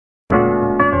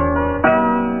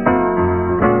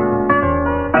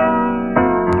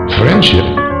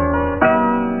friendship.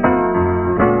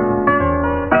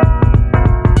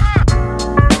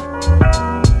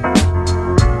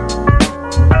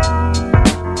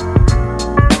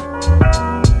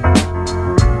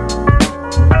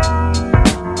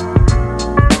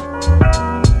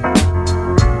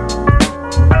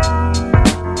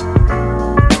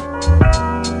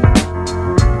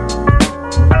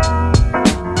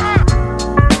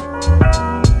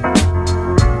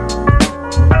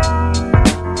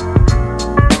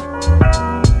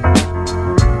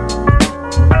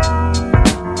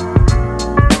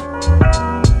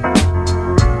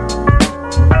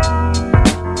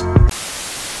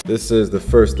 This is the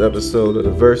first episode of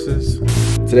the Verses.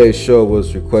 Today's show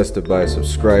was requested by a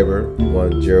subscriber,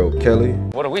 one Gerald Kelly.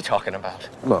 What are we talking about?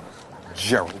 Look,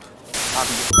 Gerald.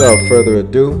 Without further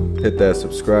ado, hit that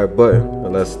subscribe button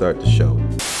and let's start the show.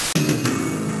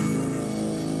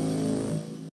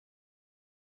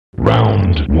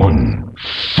 Round one,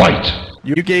 fight.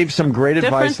 You gave some great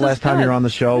advice last time you were on the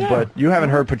show, but you haven't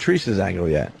heard Patrice's angle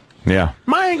yet. Yeah.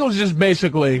 My angle is just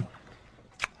basically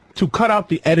to cut out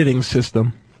the editing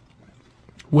system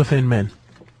within men.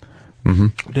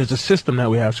 There's a system that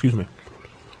we have,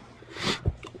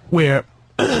 where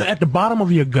at the bottom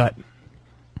of your gut,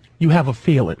 you have a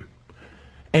feeling.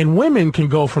 And women can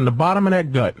go from the bottom of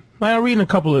that gut. Like, I'm reading a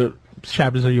couple of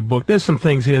chapters of your book. There's some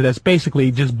things here that's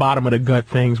basically just bottom of the gut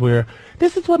things where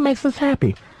this is what makes us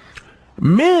happy.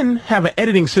 Men have an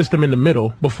editing system in the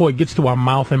middle before it gets to our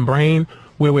mouth and brain,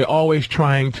 where we're always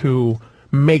trying to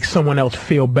make someone else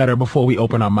feel better before we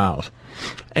open our mouths.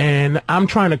 And I'm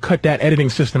trying to cut that editing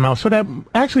system out so that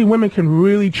actually women can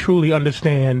really truly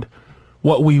understand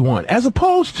what we want, as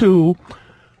opposed to,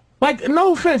 like,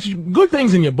 no offense, good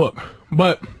things in your book,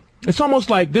 but it's almost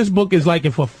like this book is like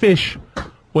if a fish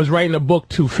was writing a book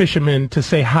to fishermen to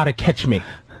say how to catch me.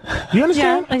 You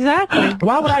understand? Yeah, exactly.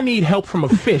 Why would I need help from a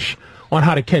fish on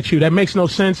how to catch you? That makes no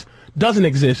sense. Doesn't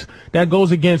exist. That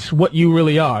goes against what you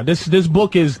really are. This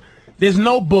book is, there's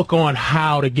no book on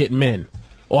how to get men,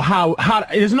 or how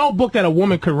there's no book that a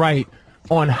woman could write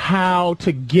on how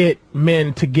to get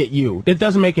men to get you. It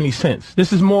doesn't make any sense.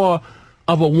 This is more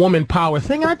of a woman power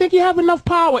thing, and I think you have enough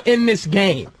power in this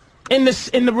game, in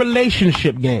the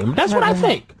relationship game. That's what I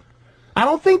think. I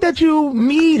don't think that you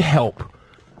need help,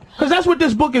 because that's what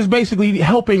this book is basically,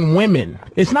 helping women.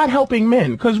 It's not helping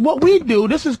men, because what we do,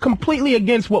 this is completely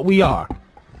against what we are,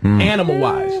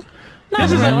 animal-wise.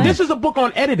 This is a book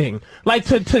on editing, like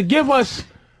to give us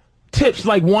tips.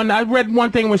 Like I read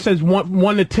one thing where it says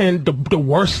 1 to 10 the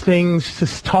worst things to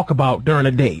talk about during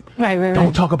a date. Right.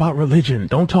 Don't talk about religion.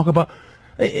 Don't talk about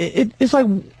it's like,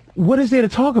 what is there to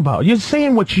talk about? You're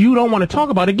saying what you don't want to talk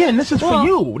about. Again, this is for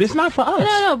you. It's not for us.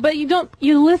 No, but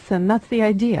you listen. That's the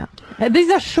idea. These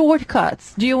are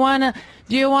shortcuts. Do you wanna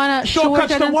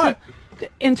Shortcuts to what?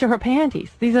 Into her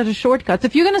panties. These are the shortcuts.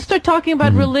 If you're going to start talking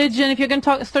about religion, if you're going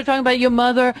to start talking about your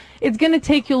mother, it's going to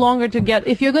take you longer to get.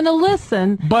 If you're going to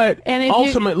listen, but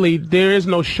ultimately there is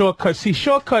no shortcut. See,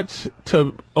 shortcuts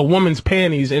to a woman's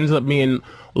panties ends up being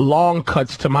long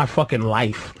cuts to my fucking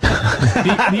life. do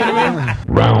you know what I mean?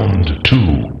 Round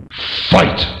two,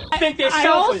 fight. I think they're I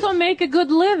selfish. also make a good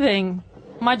living.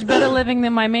 Much better living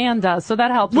than my man does, so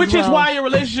that helps. Which is why your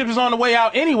relationship is on the way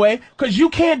out anyway, because you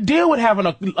can't deal with having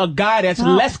a guy that's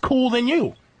less cool than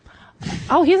you.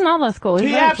 Oh, he's not less cool.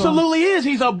 He absolutely is.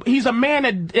 He's a man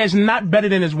that is not better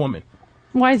than his woman.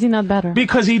 Why is he not better?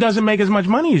 Because he doesn't make as much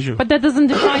money as you. But that doesn't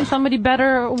define somebody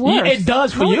better or worse. Yeah, it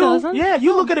does for no, you. It doesn't. Yeah,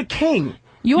 you look at a king.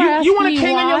 You want a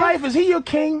king in your life? Is he your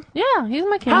king? Yeah, he's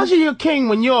my king. How's he your king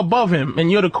when you're above him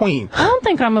and you're the queen? I don't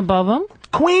think I'm above him.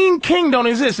 Queen, king don't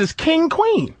exist. It's king,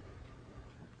 queen.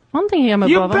 I don't think I'm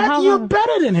above him. You're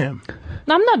better than him.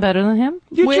 I'm not better than him.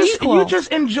 You're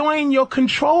just enjoying your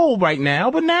control right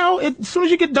now, but now, as soon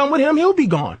as you get done with him, he'll be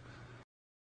gone.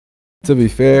 To be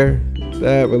fair,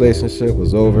 that relationship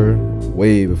was over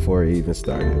way before it even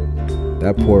started.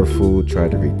 That poor fool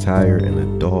tried to retire an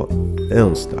adult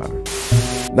film star.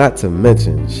 Not to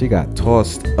mention, she got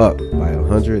tossed up by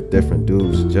 100 different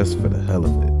dudes just for the hell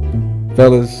of it.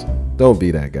 Fellas, don't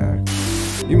be that guy.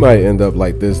 You might end up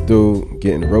like this dude,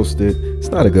 getting roasted. It's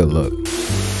not a good look.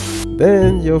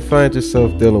 Then you'll find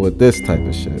yourself dealing with this type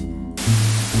of shit.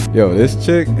 Yo, this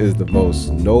chick is the most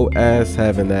no ass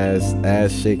having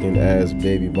ass shaking ass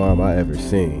baby mom I ever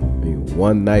seen. I mean,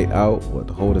 one night out with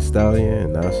the hold a stallion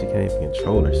and now she can't even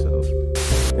control herself.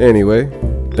 Anyway,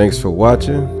 thanks for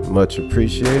watching. Much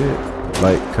appreciated.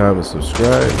 Like, comment,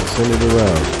 subscribe, and send it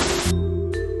around.